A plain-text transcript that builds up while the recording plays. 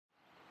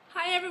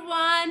Hi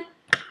everyone,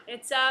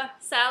 it's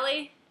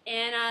Sally,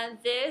 and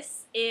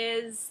this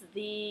is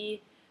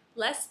the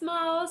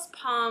Lesmos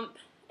Pump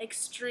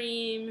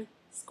Extreme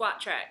Squat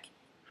Track.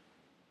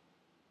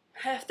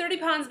 I have 30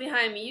 pounds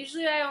behind me.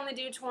 Usually I only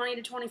do 20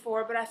 to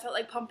 24, but I felt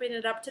like pumping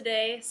it up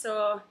today,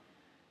 so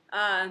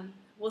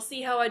we'll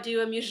see how I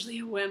do. I'm usually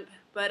a wimp,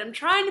 but I'm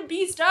trying to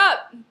beast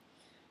up.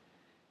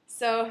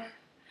 So,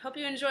 hope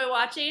you enjoy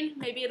watching.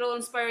 Maybe it'll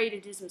inspire you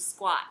to do some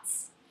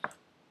squats.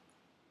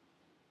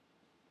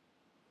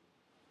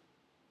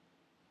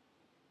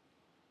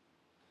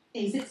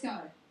 Let's go.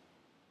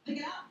 Pick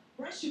it up,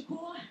 brush your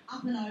core,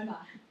 up and over.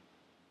 Now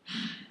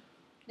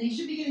you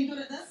should be getting good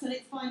at this, so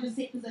let's find your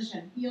set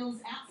position. Heels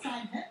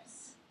outside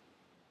hips,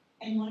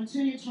 and you want to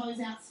turn your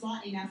toes out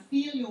slightly. Now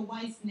feel your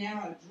waist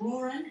narrow,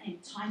 draw in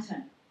and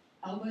tighten.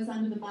 Elbows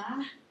under the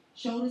bar,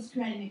 shoulders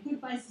creating a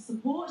good base of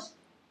support.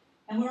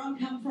 And where I'm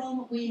come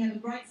from, we have a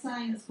great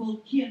saying that's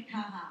called kia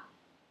kaha,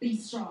 be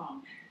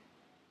strong.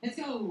 Let's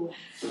go.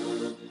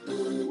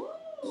 Woo!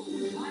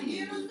 I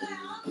hear the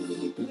sound.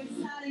 We're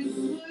starting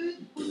smooth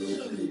for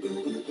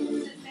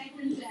two. Sit back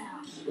and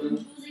down.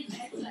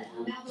 That's it.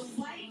 Now the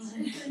weight is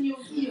in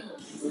your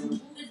heels.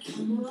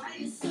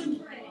 Raise some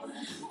breath.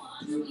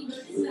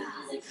 Good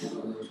start.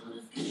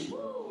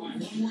 One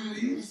more of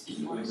these.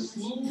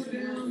 Slow her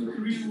down.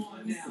 Korean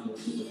one down.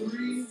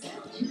 3,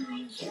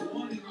 2,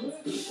 1, and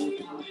lift.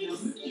 Now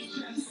lift your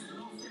chest and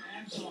off your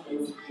abs on.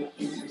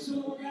 Take some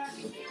more back.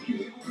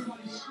 Keep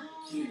everybody strong.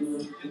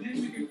 And then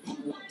we can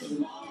pump up the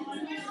bottom.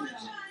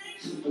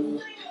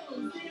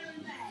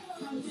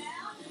 Come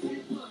down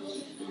and push.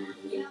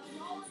 Now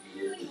roll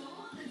single.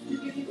 This is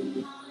giving you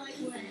some heart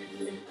rate work.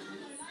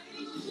 So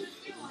ladies, you should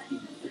feel like you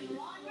just been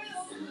right way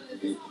over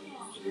the top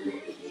off.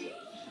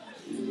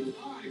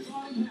 Alright,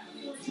 bottom half,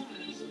 4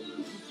 times.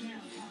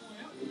 Down, halfway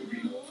up,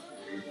 3 more.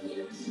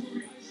 This is where we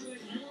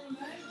isolate your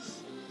legs.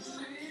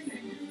 Stand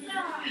and do it.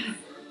 Now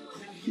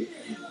here,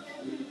 really help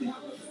the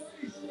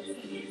boys.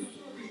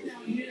 Focus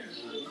down here.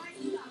 Right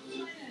stuff,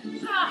 straight in.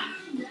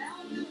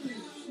 Down,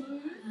 moving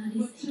smooth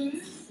for 2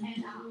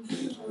 and up.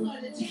 So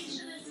the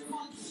tension is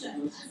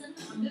constant.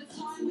 This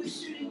time we're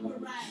shooting for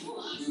range.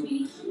 We're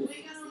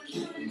going to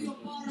improve your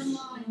bottom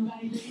line,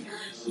 baby.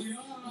 Yes, we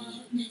are.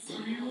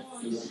 3,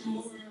 1,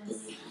 slower.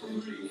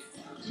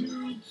 3,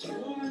 2,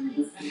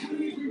 1. And how do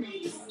we bring the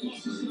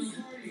muscles to the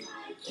party?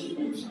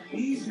 Push our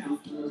knees now.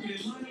 So they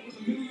line up with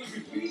the middle of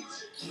your feet.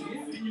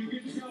 Yep, and you're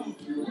good to go.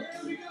 Where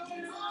are we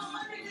going? Oh,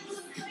 I think this is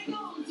a big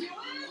old deal.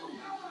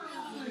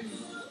 Yes,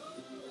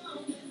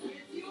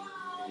 you are.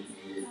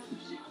 Now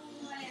push it all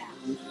the way out.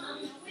 Now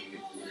we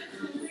call this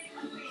the leg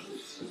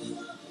lift.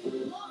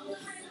 Lots of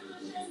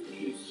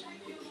repetitions.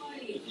 Shake your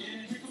body. Yeah,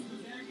 here comes the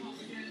back hop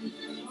again.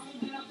 Bottom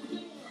half the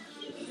floor.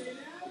 Stay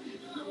down.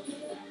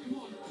 Come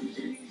on, push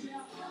your knees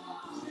out.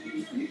 Stay in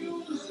your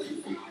heels.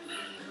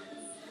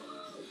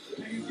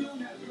 How you feeling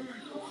that burn?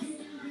 Keep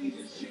your knees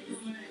and shake your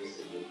legs.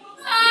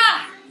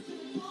 Ah!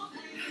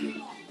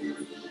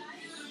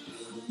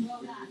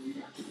 Well done.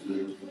 We're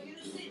going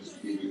to set your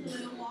feet a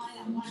little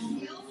wider. One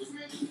heel,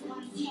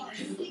 one toe.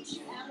 This gets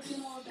you out of your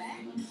lower back.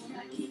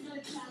 Now keep the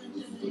challenge in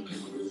the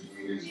knees.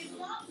 Chest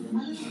up, a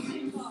little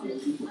tempo. A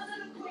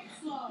little quick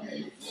slow.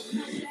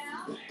 Come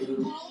down,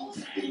 hold,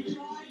 and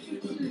drive your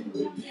glute.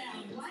 Come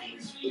down, wait,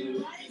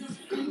 raise,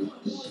 and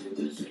push.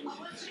 I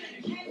want you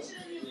to catch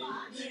it in your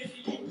butt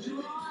and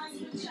drive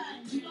the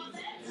change. You got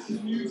that?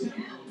 New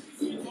tempo.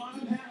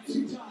 Bottom half 2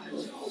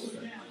 times. Also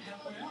down.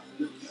 Halfway up.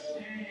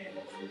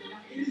 And now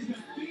it is the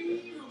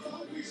theme of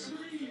Public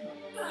Scream.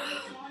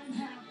 Bottom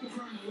half to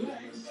burn the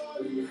legs.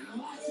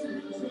 Bottom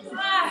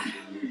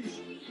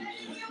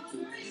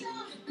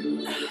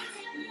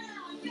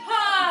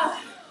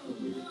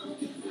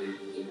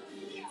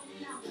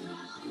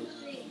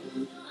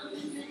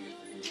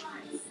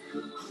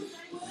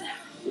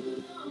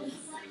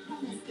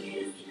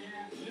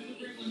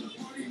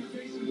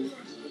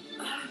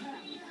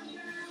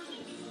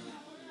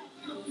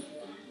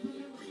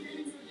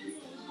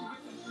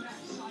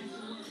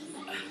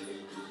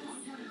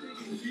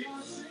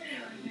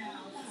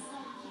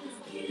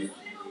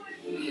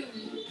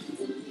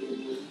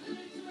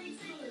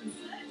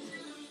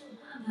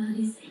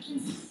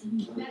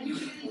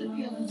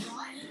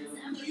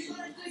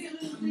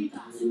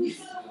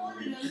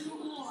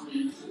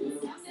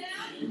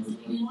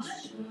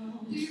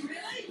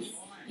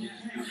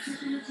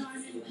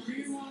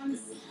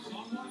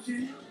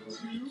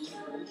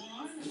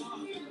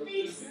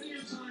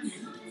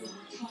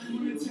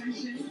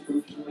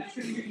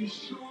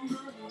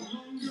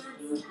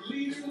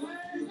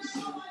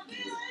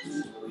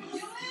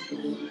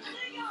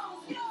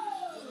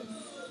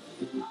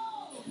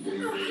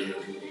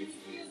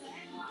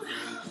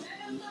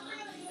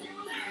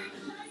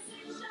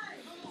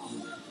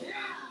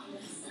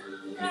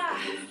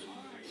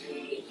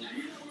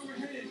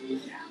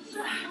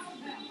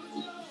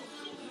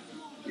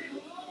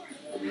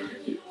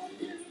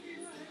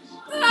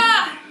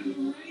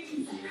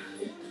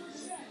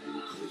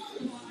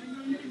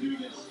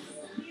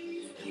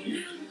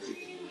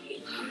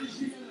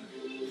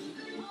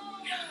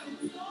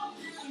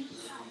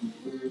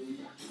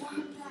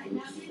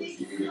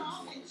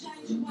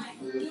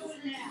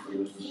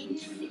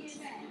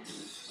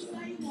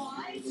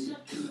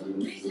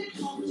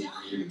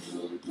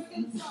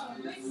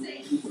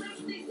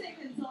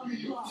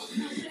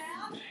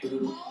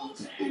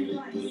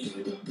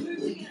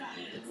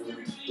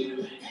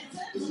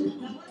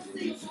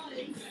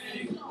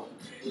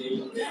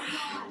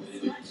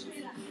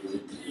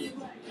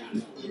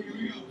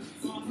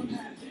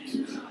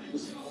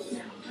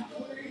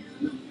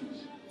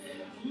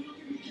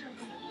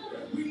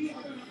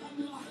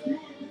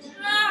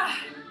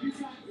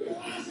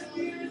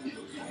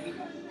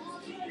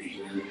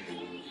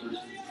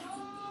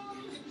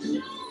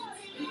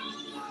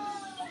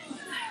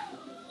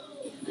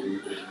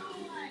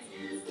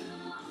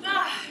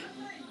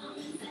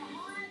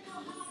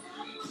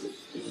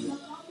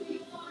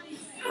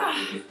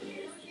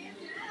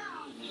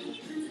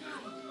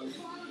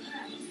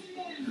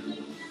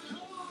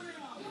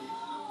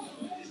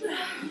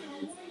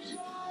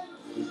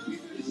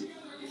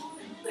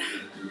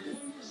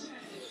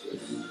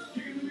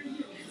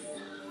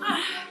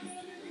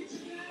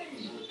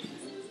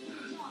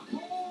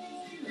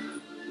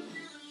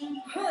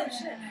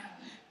shit.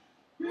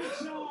 Good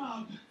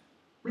job.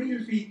 Bring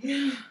your feet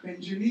in,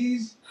 bend your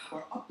knees,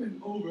 or up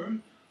and over.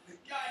 The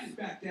guide is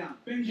back down.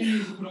 Bend your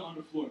knees and put it on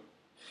the floor.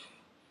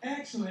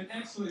 Excellent,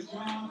 excellent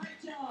job.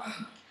 Great job.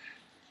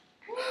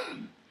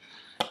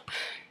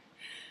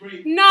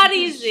 Great. Not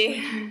Just easy.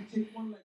 stretching, take one leg.